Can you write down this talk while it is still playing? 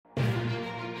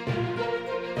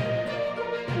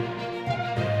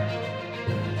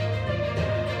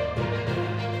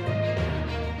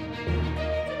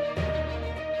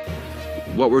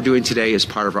what we're doing today is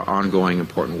part of our ongoing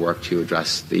important work to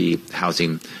address the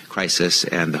housing crisis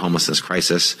and the homelessness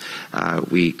crisis.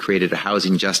 We created a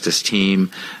housing justice team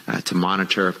to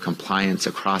monitor compliance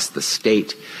across the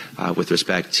state with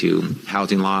respect to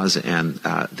housing laws and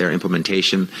their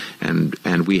implementation,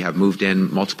 and we have moved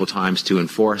in multiple times to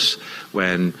enforce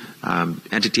when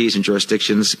entities and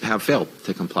jurisdictions have failed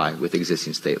to comply with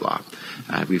existing state law.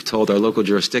 We've told our local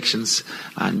jurisdictions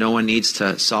no one needs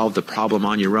to solve the problem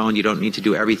on your own. You don't need to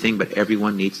do everything, but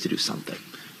everyone needs to do something.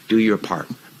 Do your part.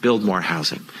 Build more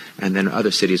housing, and then other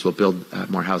cities will build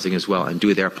more housing as well and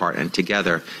do their part, and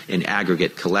together, in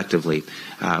aggregate, collectively,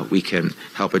 we can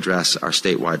help address our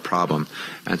statewide problem.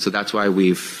 And so that's why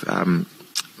we've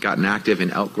gotten active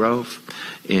in Elk Grove,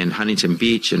 in Huntington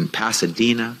Beach, in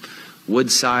Pasadena,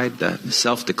 Woodside, the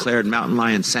self-declared mountain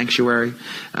lion sanctuary,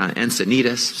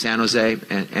 Encinitas, San Jose,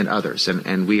 and others.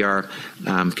 And we are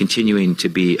continuing to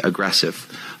be aggressive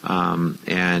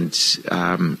and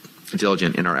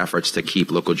diligent in our efforts to keep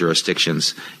local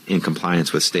jurisdictions in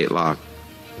compliance with state law.